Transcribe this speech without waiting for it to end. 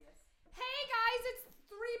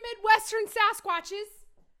Northern Sasquatches.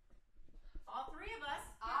 All three of us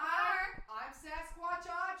are. I'm Sasquatch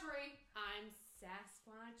Audrey. I'm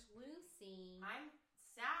Sasquatch Lucy. I'm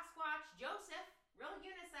Sasquatch Joseph. Real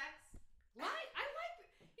unisex. Right?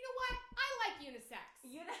 You know what? I like unisex.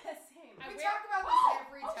 Same. We talk about this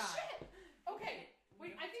every time. Oh, shit. Okay.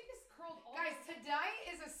 Wait, I think this curled all Guys,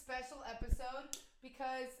 today is a special episode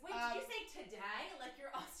because... Wait, did you say today? Like you're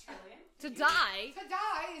Australian? Today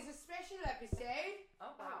is a special episode.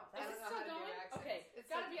 Oh, wow. I don't know how to do accents. Okay, It's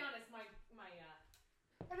gotta so be good. honest, To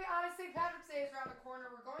be honest, St. Patrick's Day is around the corner.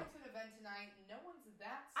 We're going to an event tonight. No one's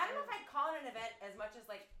that I don't know if I'd call it an event as much as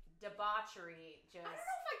like debauchery. I don't know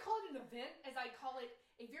if I call it an event as I call it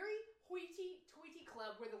a very hoity-toity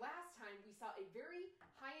club where the last time we saw a very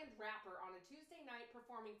high-end rapper on a Tuesday night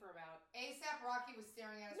performing for about... A$AP Rocky was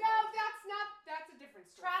staring at us. No, that's a different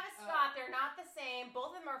story. Travis Scott, they're not the same.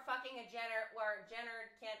 Both of them are fucking a Jenner, or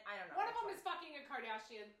Jenner can't, I don't know. One of them is fucking a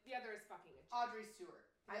Kardashian, the other is fucking a Jenner. Audrey Stewart.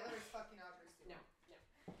 The other is fucking Audrey Stewart.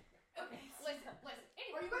 No. Okay. Listen.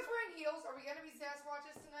 Anyway, Are you guys wearing heels? Are we going to be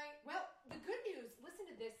Sasquatches tonight? Well, the good news, listen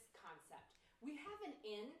to this concept. We have an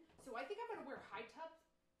inn, so I think I'm going to wear high tops.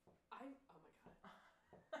 Oh my God.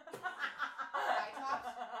 High tops?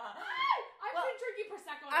 I've been drinking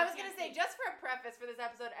Prosecco. I was going to say, just for a preface for this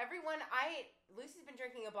episode, Lucy's been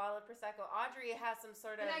drinking a bottle of Prosecco. Audrey has some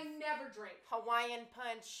sort of... And I never drink. Hawaiian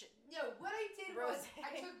punch. No, what I did was Rosé.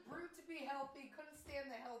 I took Brut to be healthy, couldn't stand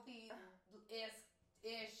the healthy-ish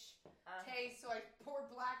taste, so I poured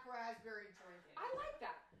black raspberry and drank it. I like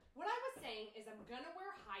that. What I was saying is I'm going to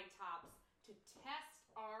wear high tops to test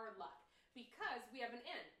our luck. Because we have an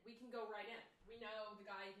inn. We can go right in. We know the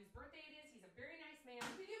guy whose birthday it is. He's a very nice man.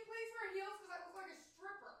 Can you please wear heels because I look like a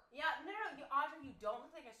stripper? Yeah, no, Audrey, you don't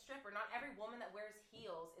look like a stripper. Not every woman that wears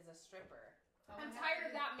heels is a stripper. I'm tired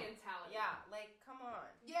of that mentality. Yeah, like, come on.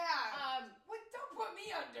 Yeah. Don't put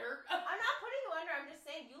me under. I'm not putting you under. I'm just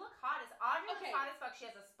saying, you look hot. Audrey looks hot as fuck. She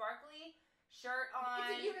has a sparkly shirt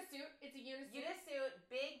on. It's a unisuit. Unisuit,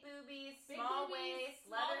 big boobies, small waist,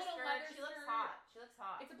 leather skirt. She looks hot.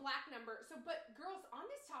 It's a black number. So, but girls, on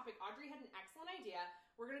this topic, Audrey had an excellent idea.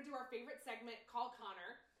 We're gonna do our favorite segment, Call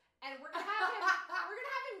Connor, and we're gonna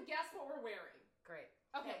have him guess what we're wearing. Great.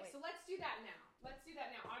 Okay, so let's do that now.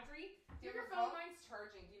 Audrey, Do your phone mine's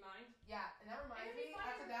charging. Do you mind? Yeah, and that reminds me,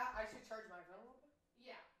 after that, I should charge my phone a little bit.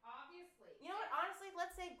 Yeah, obviously. You know what? Honestly,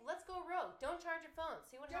 let's go rogue. Don't charge your phone.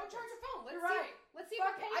 See what happens. Don't charge your phone. You're right. Let's see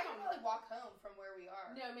Fuck if it, we're I can really walk home from where we are.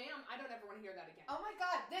 No, ma'am, I don't ever want to hear that again. Oh my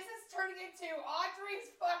God, this is turning into Audrey's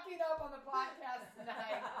fucking up on the podcast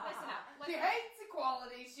tonight. Listen up. She hates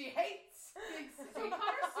equality. She hates being So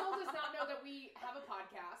Connor still does not know that we have a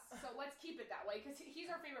podcast, so let's keep it that way because he's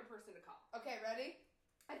our favorite person to call. Okay, ready?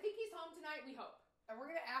 I think he's home tonight. We hope. And we're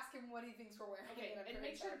gonna ask him what he thinks we're wearing. Okay, and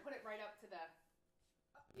make sure to put it right up to the.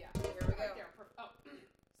 Yeah, here we go. Right there. Oh,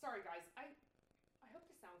 sorry guys. I hope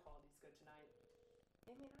the sound quality's good tonight.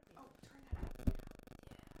 It may not be. Oh, turn that up.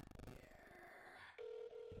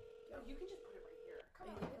 Yeah. Oh, you can just put it right here.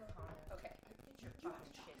 Come on. Okay. Get your You fucking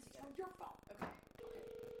shit it's together. on your phone. Okay.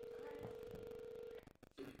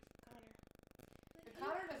 Connor. If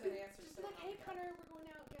Connor doesn't answer, Just be like, hey Connor, we're going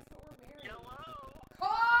out. Guess what we're wearing? Hello,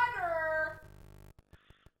 Connor!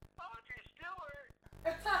 Audrey Stewart.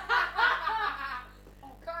 Oh,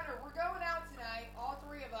 Connor, we're going out tonight, all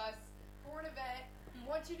three of us, for an event. I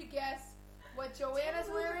want you to guess what Joanna's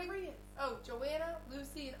wearing. Oh, Joanna,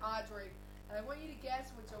 Lucy, and Audrey. And I want you to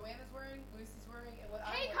guess what Joanna's wearing, Lucy's wearing, and what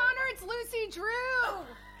I'm wearing. Connor, it's Lucy Drew.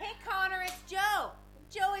 Hey Connor, it's Joe.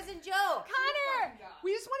 Joe isn't Joe. Connor,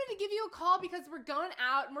 we just wanted to give you a call because we're going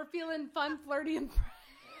out and we're feeling fun, flirty, and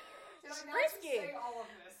Did I not Risky. just say all of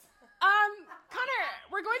this? Connor,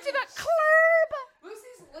 we're going to the club.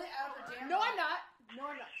 Lucy's lit out of her damn No, I'm mind. not.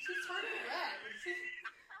 She's turning red.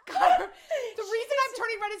 Connor, the reason I'm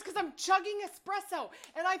turning red is because I'm chugging espresso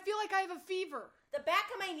and I feel like I have a fever. The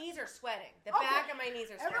back of my knees are sweating. Back of my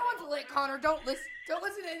knees are sweating. Everyone's lit, Connor. Don't listen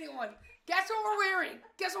to anyone. Guess what we're wearing?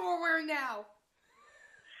 Guess what we're wearing now?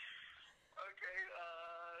 Okay,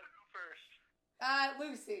 who first?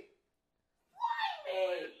 Lucy. Why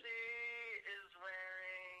me? Lucy is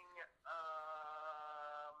wearing,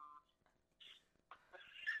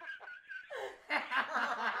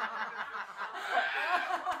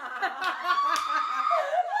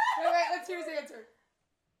 Wait, let's hear his answer.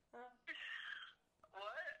 What?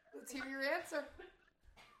 Let's hear your answer.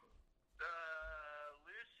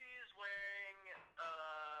 Lucy's wearing,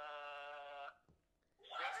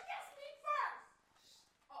 Guess me first.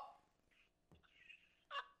 Oh.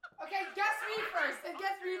 Okay, guess me first. And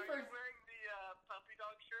guess me Are first. you wearing the, puppy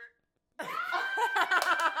dog shirt?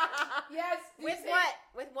 Yes. With what?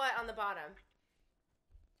 With what on the bottom?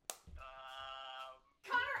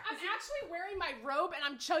 I'm actually wearing my robe and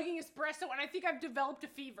I'm chugging espresso and I think I've developed a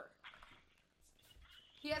fever.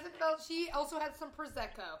 He hasn't felt. She also had some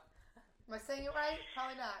prosecco. Am I saying it right?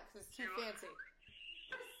 Probably not, because it's too fancy.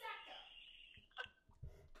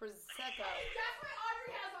 Prosecco. Hey, guess what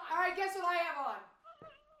Audrey has on? All right, guess what I have on?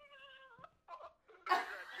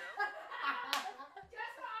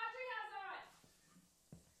 Guess what Audrey has on?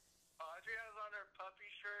 Audrey has on her puppy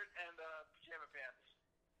shirt and pajama pants.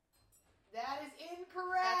 That is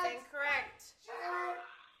incorrect. That's incorrect.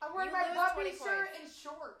 I'm wearing You my lose puppy 20 shirt points. and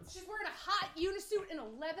shorts. She's wearing a hot unisuit and a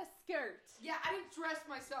leather skirt. Yeah, I didn't dress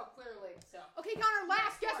myself clearly, so. Okay, Connor,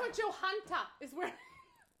 last. Next Guess one. what Johanta is wearing?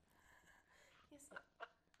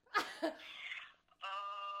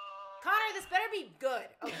 Connor, this better be good,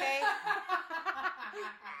 okay?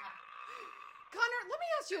 Connor, let me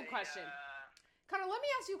ask you a question. Connor, let me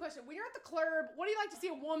ask you a question. When you're at the club, what do you like to see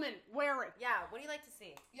a woman wearing? Yeah, what do you like to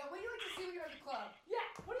see? Yeah, what do you like to see when you're at the club? Yeah,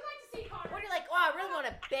 what do you like to see, Connor? What are you like? Oh, I really want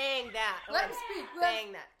to bang that. I Let wanna him speak.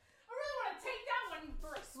 Bang that. I really want to take that one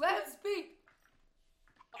for a spin. Let him speak.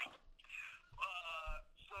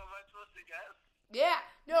 So am I supposed to guess? Yeah.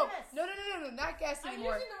 No, Yes. no, not guess I'm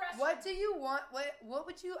anymore. using the restroom. What do you want? What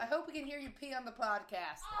would you? I hope we can hear you pee on the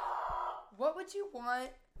podcast. Oh! What would you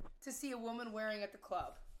want to see a woman wearing at the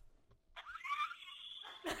club?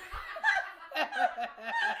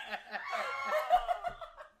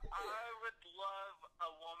 I would love a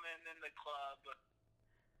woman in the club.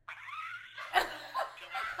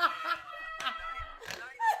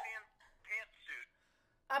 Nice pantsuit.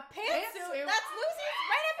 A pantsuit? Pantsuit? That's Lucy's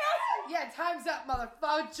right about. Yeah, time's up,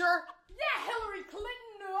 motherfucker. Yeah, Hillary Clinton.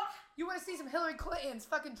 You want to see some Hillary Clintons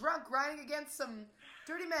fucking drunk grinding against some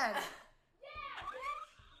dirty men?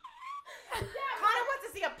 Connor wants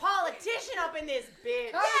to see a politician up in this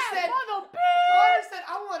bitch. Connor said,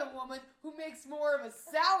 I want a woman who makes more of a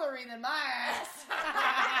salary than my ass.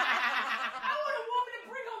 I want a woman to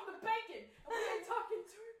bring home the bacon. And we ain't talking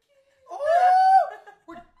turkey. Oh,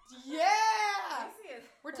 yeah. Lucy is-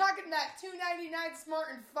 We're talking that $2.99 Smart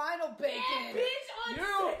and Final bacon. Yeah, bitch, on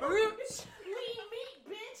You bitch. lean meat,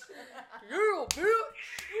 bitch. You bitch.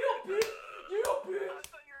 You bitch. You I bitch.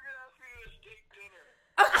 thought you were going to ask me to steak dinner.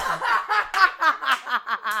 Oh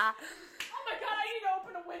my god, I need to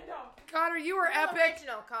open a window. Connor, you were Real epic.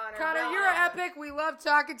 original, Connor. Connor, Well you're done. epic. We love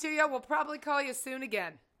talking to you. We'll probably call you soon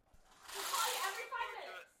again. We'll call you every 5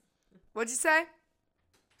 minutes. What'd you say?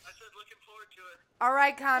 I said looking forward to it. All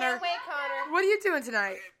right, Connor. Can't wait, Connor. What are you doing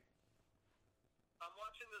tonight? Okay. I'm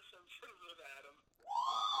watching The Simpsons with Adam.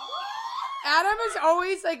 Adam is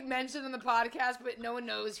always like mentioned in the podcast, but no one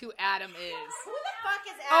knows who Adam is. Who the fuck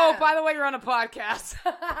is Oh, Adam? by the way, you're on a podcast.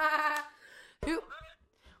 Who?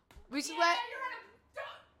 We should Yeah, let. you're on a...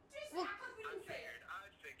 Just Well- act like we didn't say it. I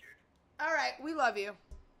figured. All right, we love you.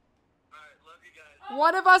 Alright, love you guys.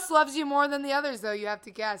 One of us loves you more than the others, though. You have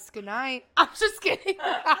to guess. Good night. I'm just kidding.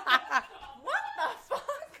 What the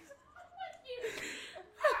fuck?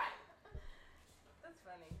 That's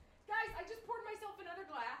funny. Guys, I just poured myself another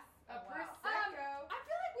glass. A I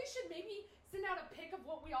feel like we should maybe send out a pic of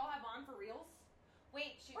what we all have on for reels.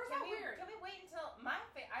 Wait, Or is can that we weird? Can we wait until I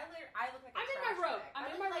look like a I'm in trash my robe. bag. I'm I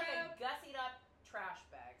in look my like robe. a gussied up trash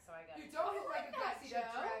bag, so I got. You don't look like a that, gussy up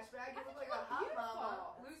Joe. trash bag. You look like a hot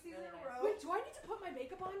mama. Lucy's in Really a nice. robe. Wait, do I need to put my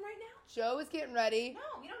makeup on right now? Joe is getting ready.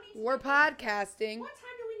 No, we don't need to. We're podcasting. What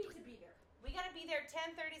time do we need to be there? We gotta be there.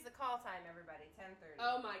 10:30 is the call time, everybody. 10:30.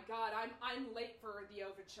 Oh my god, I'm late for the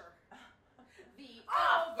overture. The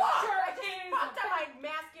Oh, overture fuck! I just is fucked up back. my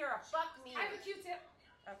mascara. Fuck me. I have a Q-tip.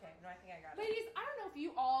 Okay, no, I think I got it. Ladies, I don't know if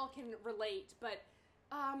you all can relate, but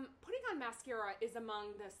putting on mascara is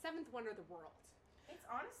among the 7th wonder of the world. It's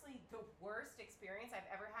honestly the worst experience I've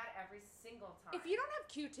ever had every single time. If you don't have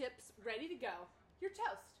Q-tips ready to go, you're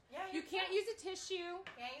toast. Yeah, You can't use a tissue.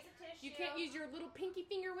 Can't use a tissue. You can't use your little pinky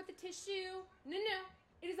finger with a tissue. No.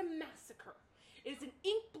 It is a massacre. It is an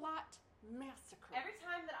ink blot massacre. Every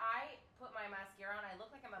time that I put my mascara on, I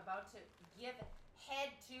look like I'm about to give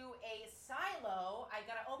head to a silo. I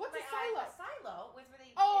gotta open What's my a silo? eyes. A silo was where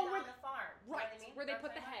they Oh, did where on the farm. You know Right, what I mean? where they You know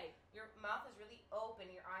put the what I'm hay. talking about? Your mouth is really open.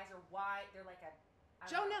 Your eyes are wide. They're like a. I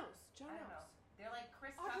Joe don't know. knows. Joe I don't know. knows. They're like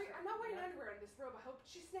Chris Audrey, Tucker, I'm not you wearing know? underwear in this robe. I hope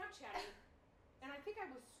she's Snapchatting. And I think I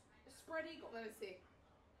was a spread eagle. Let me see.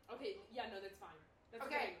 Okay, yeah, no, that's fine. That's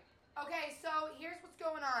Okay. Okay, so here's what's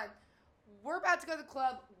going on. We're about to go to the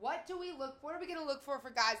club. What are we gonna look for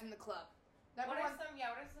guys in the club? Number What are one.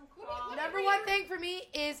 some cool? Let me Number read one your- thing for me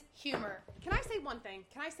is humor. Can I say one thing?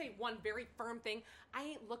 Can I say one very firm thing? I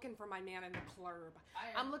ain't looking for my man in the club.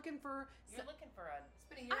 I'm looking for... You're looking for a. It's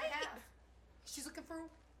been a year and a half. She's looking for.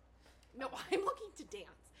 No, I'm looking to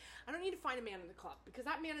dance. I don't need to find a man in the club because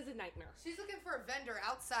that man is a nightmare. She's looking for a vendor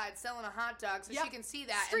outside selling a hot dog so Yep. she can see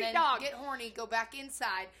that Street and then dog. get horny, go back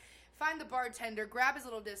inside, find the bartender, grab his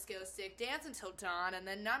little disco stick, dance until dawn, and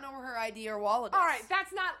then not know where her ID or wallet is. All right,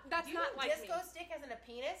 that's not You like disco me. stick as in a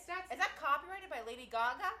penis? That's- Is that copyrighted by Lady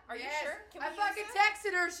Gaga? Are you Yes. sure? Can I we fucking use that?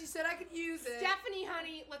 texted her. She said I could use it. Stephanie,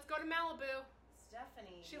 honey, let's go to Malibu.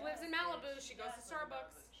 Stephanie. She lives in Malibu. She goes to does live in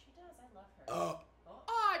Starbucks. Malibu. She does. I love her.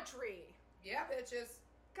 Audrey. Yeah, bitches.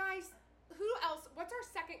 Guys, who else? What's our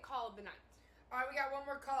second call of the night? All right, we got one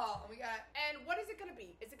more call. We got. And what is it going to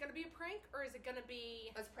be? Is it going to be a prank or is it going to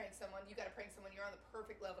be... Let's prank someone. You got to prank someone. You're on the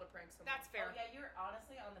perfect level to prank someone. That's fair. Oh, yeah, you're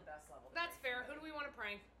honestly on the best level. to That's prank fair. Who do we want to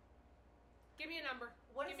prank? Give me a number.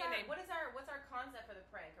 What Give is me a our name. what's our concept for the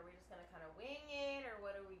prank? Are we just gonna kind of wing it, or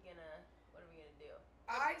what are we gonna do?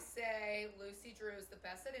 I say Lucy Drew is the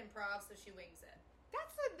best at improv, so she wings it.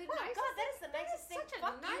 That's the Oh my nicest God, that is the that nicest thing. such a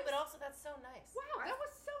Fuck you, nice- but also that's so nice. Wow, that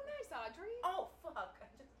was so nice, Audrey. Oh fuck! I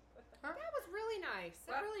just put that. That was really nice.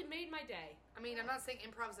 That What? really made my day. I mean, I'm not saying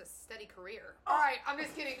improv is a steady career. All right, I'm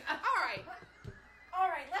just kidding. All right. All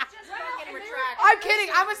right, let's just fucking and there- retract. I'm kidding.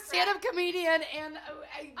 I'm a stand-up comedian, and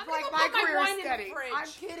I'm like gonna my go put my career wine is in the steady. fridge. I'm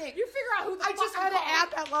kidding. You figure out who the I just fucking had to called. add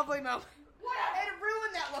that lovely moment. What? And it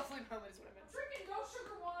ruined that lovely moment. Is what I meant. Drinking no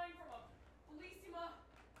sugar wine from a Bellissima.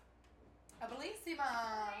 A bellissima.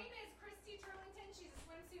 Her name is Christy Turlington. She's a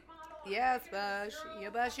swimsuit model. I'm Yes, drinking a Bush. zero You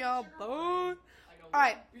best fucking y'all sugar boy. wine. I know All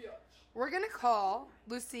right. one bitch. We're gonna call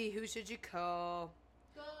Lucy. Who should you call?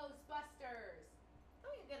 Ghostbusters. Who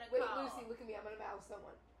are you gonna Wait, call? Lucy. Look at me. I'm gonna mouth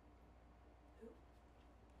someone.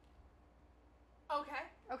 Okay.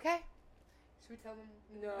 Okay. Should we tell them?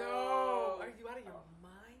 No. Are you out of your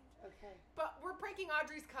mind? Okay. But we're pranking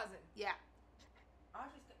Audrey's cousin. Yeah.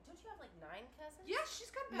 Audrey's, don't you have like 9 cousins? Yes,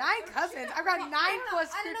 she's got about 9 cousins. I've got 9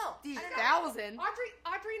 plus I don't know. 50,000.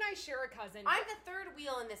 Audrey and I share a cousin. I'm the third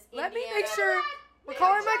wheel in this. Let me Indiana- make sure. We're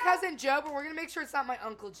calling my cousin Joe, but we're gonna make sure it's not my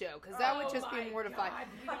Uncle Joe, because that would Oh just be my mortifying.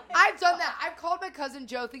 God. I've done that. I've called my cousin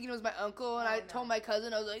Joe thinking it was my uncle, and I no. told my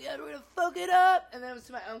cousin, I was like, yeah, we're gonna fuck it up. And then it was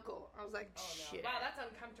to my uncle. I was like, Oh, no. shit. Wow, that's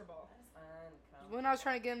uncomfortable. That is uncomfortable. When I was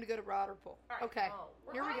trying to get him to go to Roderpool. All right. Okay. Oh,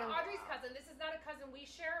 We're Here we calling go. Audrey's cousin. This is not a cousin we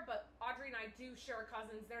share, but Audrey and I do share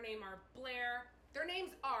cousins. Their names are Blair. Their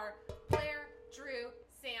names are Blair, Drew,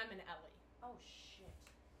 Sam, and Ellie. Oh shit.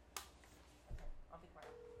 Okay, I'll be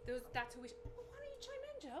quiet. That's who we. Well, why don't you chime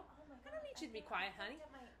in, Joe? Oh my I don't need you to be quiet, honey.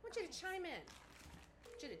 Get my- I want you to chime in. I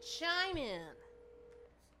want you to chime in.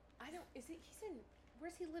 I don't. Is he? He's in.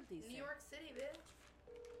 Where's he live these days? New York City, bitch.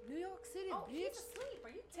 New York City, Oh, he's bitch. asleep. Are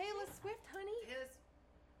you Taylor Swift, honey. His.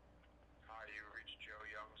 Hi, you reached Joe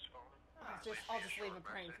Young's phone. I'll just leave a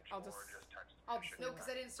prank. I'll just No, because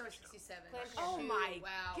I didn't start 67. Plan to Oh Shoot. my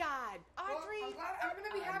Wow. God, Well, Audrey. I'm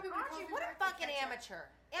gonna be happy when he Audrey, calls me what a back to fucking catch up. amateur.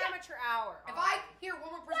 Amateur hour. If I hear one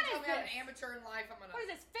more person What tell is me I'm an this? amateur in life, I'm gonna. What is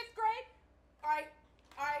this? 5th grade? All right.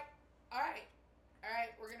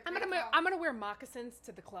 We're gonna. I'm gonna wear moccasins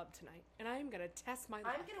to the club tonight, and I am gonna test my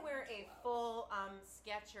luck. I'm gonna wear a full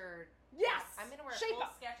Sketcher. Yes. I'm gonna wear a Shape full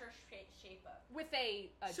up. Sketcher shape up. With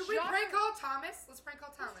a Should we jogger- prank call Thomas? Let's prank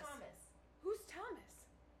call Thomas. Who's Thomas? Who's Thomas?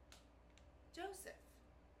 Joseph.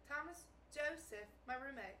 Thomas Joseph, my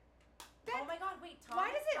roommate. Oh my God! Wait, Thomas. Why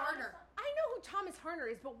does it? Harner. I know who Thomas Harner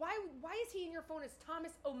is, but why is he in your phone as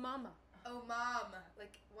Thomas O'Mama? Oh, mom.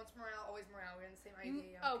 Like, once morale, always morale. We're in the same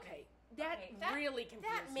idea. Okay, that Okay, that- really confused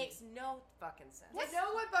That me. makes no fucking sense. Yeah,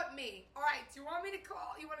 no one but me. All right, do you want me to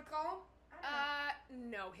call? You want to call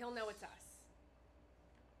him? No, he'll know it's us.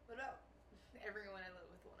 What up? Everyone I live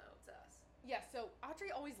with will know it's us. Yeah, so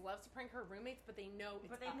Audrey always loves to prank her roommates, but they know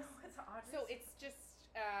it's But they us. know it's Audrey. So it's just,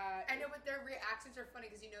 I know, but their reactions are funny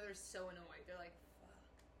because you know they're so annoyed. They're like,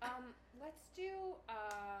 fuck. let's do,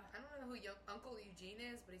 I don't know who Uncle Eugene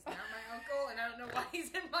is, but he's not my uncle, and I don't know why he's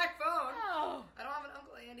in my phone. oh, I don't have an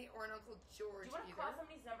Uncle Andy or an Uncle Do George you want to either. call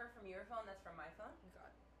somebody's number from your phone that's from my phone? Oh, God.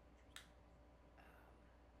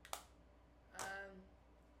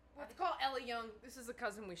 let's call Ellie Young. This is a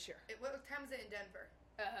cousin we share. What time is it in Denver?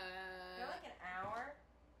 You're like an hour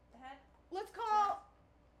ahead. Let's call,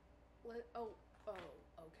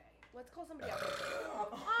 okay. Let's call somebody else.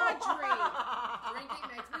 Audrey! Drinking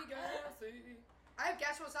makes me gassy. I have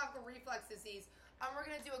gastroesophageal reflux disease. We're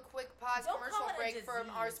going to do a quick pause Don't commercial call it a break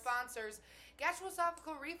from our disease. sponsors.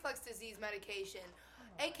 Gastroesophageal reflux disease medication,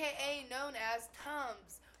 aka known as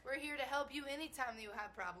Tums. We're here to help you anytime you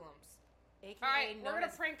have problems. AKA All right, we're known going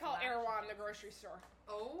to as prank call Flash. Erwan in the grocery store.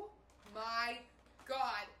 Oh my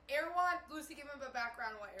God. Erwan, Lucy, give him a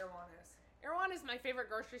background on what Erwan is. Erwan is my favorite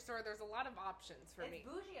grocery store. There's a lot of options for It's me.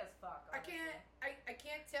 bougie as fuck. I honestly.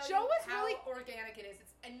 can't tell Joe you was how really- organic it is.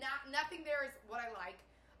 It's and nothing there is what I like.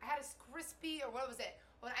 I had a crispy, or what was it?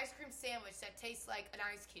 an ice cream sandwich that tastes like an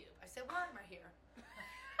ice cube. I said, why am I here?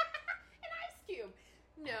 An ice cube.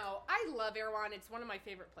 No, I love Erewhon. It's one of my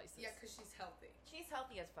favorite places. Yeah, because she's healthy. She's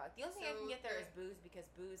healthy as fuck. The only thing I can get there is booze because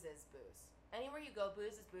booze is booze. Anywhere you go,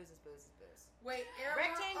 booze is booze is booze is booze. Wait, Erewhon.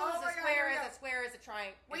 Rectangle is a square is a square is a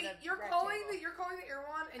triangle. Wait, you're calling the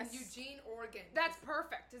Erewhon in Eugene, Oregon. That's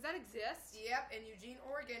perfect. Does that exist? Yep, in Eugene,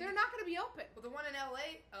 Oregon. They're not going to be open. Well, the one in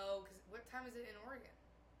LA. Oh, because what time is it in Oregon?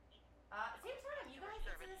 Same sort of. You guys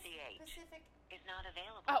Service it's in the Pacific. is not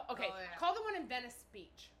available. Oh, okay. Oh, yeah. Call the one in Venice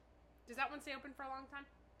Beach. Does that one stay open for a long time?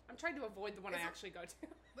 I'm trying to avoid the one I Is it- actually go to.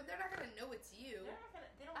 But they're not gonna know it's you. They're not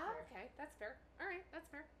gonna. They don't Oh, care. okay. That's fair. All right. That's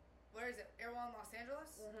fair. Where is it? Erewhon, Los Angeles.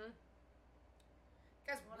 Mm-hmm.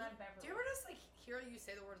 Guys, One on Beverly. do you ever just like hear you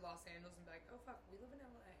say the word Los Angeles and be like, oh fuck, we live in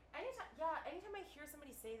LA, Anytime I hear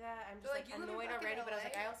somebody say that, I'm just They're like, like, you live in annoyed fucking already. But I was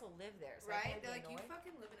LA? like, I also live there, so I right? can't They're be like, you annoyed.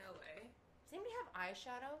 fucking live in LA. Does anybody have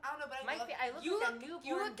eyeshadow? I don't know, but I love I look you like a look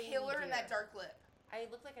newborn baby killer in deer. that dark lip. I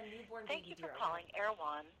look like a newborn Thank baby you for deer. calling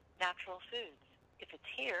Erewhon Natural Foods. If it's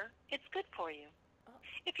here, it's good for you.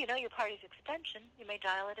 If you know your party's extension, you may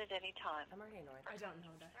dial it at any time. I'm already annoyed. I don't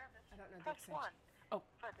know that. Service, I don't know the press extension. 1. Oh.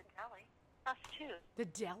 For the deli, press 2. The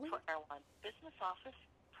deli? For Erewhon Business Office,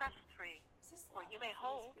 press 3. Or you may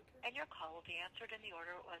hold, and your call will be answered in the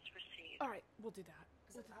order it was received. All right. We'll do that.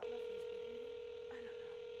 Is it loud enough for this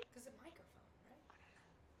baby? Because a microphone, right?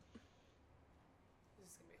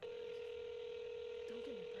 This is gonna be hilarious. Don't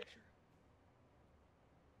give me pressure.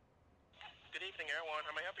 Good evening, Erewhon.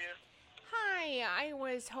 How may I help you? Hi. I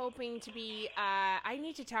was hoping to be, I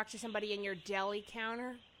need to talk to somebody in your deli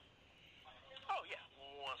counter. Oh, yeah.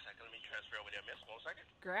 1 second. Let me transfer over there, miss. 1 second.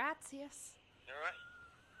 Gracias. All right.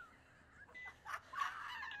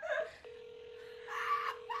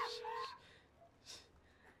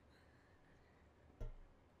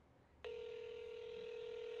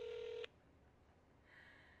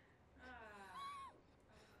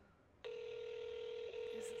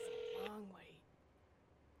 This is a long wait.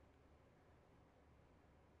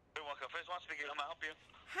 Erewhon Cafe, one speaking. How may I help you?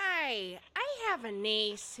 Hi. I have a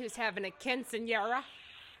niece who's having a quinceañera.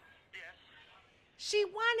 Yes. She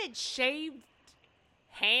wanted shaved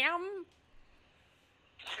ham.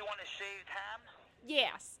 She wanted shaved ham?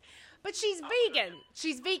 Yes. But she's vegan.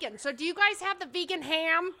 She's vegan. So do you guys have the vegan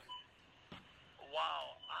ham?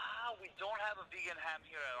 Wow. We don't have a vegan ham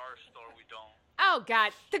here at our store. We don't. Oh,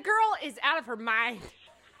 God. The girl is out of her mind.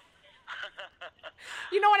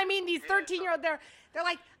 You know what I mean? These 13-year-old, they're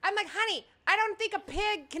like, I'm like, honey, I don't think a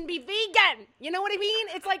pig can be vegan. You know what I mean?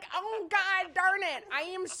 It's like, oh, God darn it. I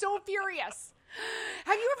am so furious.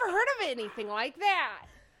 Have you ever heard of anything like that?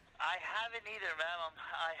 I haven't either, ma'am.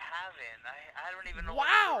 I haven't. I don't even know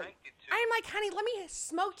Wow. what to direct you to. I'm like, honey, let me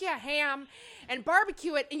smoke you a ham and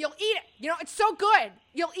barbecue it, and you'll eat it. You know, it's so good.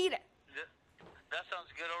 You'll eat it. That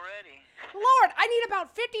sounds good already. Lord, I need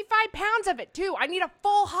about 55 pounds of it, too. I need a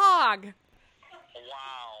full hog.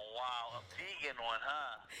 Wow. A vegan one,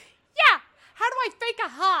 huh? Yeah. How do I fake a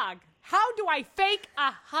hog? How do I fake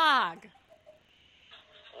a hog?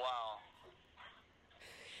 Wow.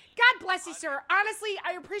 God bless you, sir. Honestly,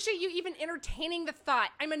 I appreciate you even entertaining the thought.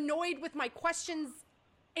 I'm annoyed with my questions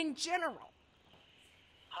in general.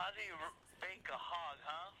 How do you bake a hog,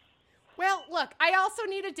 huh? Well, look, I also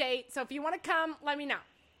need a date, so if you want to come, let me know.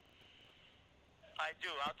 I do.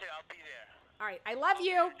 I'll be there. All right, I love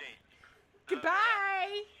you. Your date.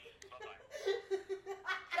 Goodbye. Bye-bye.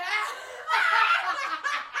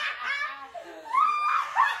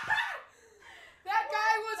 That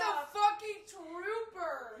guy was a fucking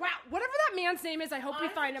trooper. Wow, whatever that man's name is, I hope we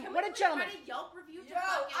find him. Can What a we gentleman. write a Yelp review to Yo,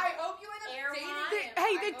 fucking I hope you end up Erewhon. dating him.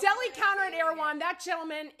 Hey, I the hope deli you end up counter at dating him. Erewhon, that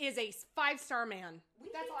gentleman is a 5-star man. We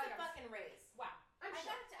That's need all I to got. fucking raise. Wow. I have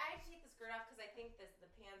to take the skirt off because I think the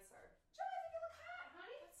pants are. Joe, I think you look hot,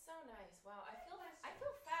 honey. That's so nice. Wow, I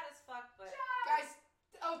feel fat as fuck, but Guys,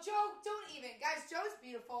 oh, Joe, don't even. Guys, Joe's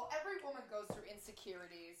beautiful. Every woman goes through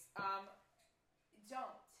insecurities.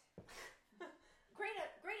 Don't. great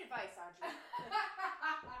advice, Audrey.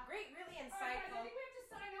 Great, really All right, guys, insightful. I think we have to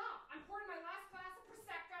sign off. I'm pouring my last glass of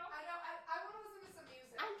Prosecco. I know, I want to listen to some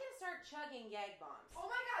music. I'm gonna start chugging Yag bombs. Oh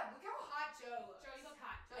my god, look how hot Joe looks. Joe, you look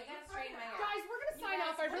hot. I gotta straighten my hair. Guys, we're going to You sign guys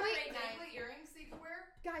off. I look really... great. Dangly earrings that you can wear?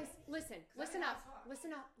 Guys, listen not up. hot.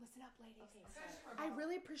 Listen up, ladies. Okay, I'm sorry. finishing my I bottle.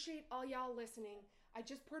 really appreciate all y'all listening. I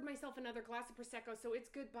just poured myself another glass of Prosecco, so it's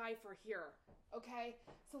goodbye for here. Okay?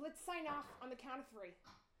 So let's sign off on the count of 3.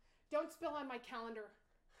 Don't spill on my calendar.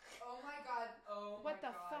 Oh my god. Oh What my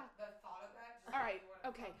the god. fuck? The thought of that. Just All right, makes me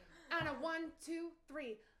wanna okay. fucking- On a 1, 2,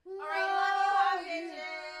 3. All right, love you,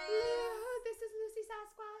 bitches. This is Lucy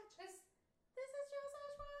Sasquatch. This is Joe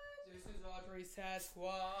Sasquatch. This is Audrey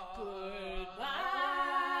Sasquatch.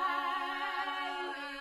 Goodbye.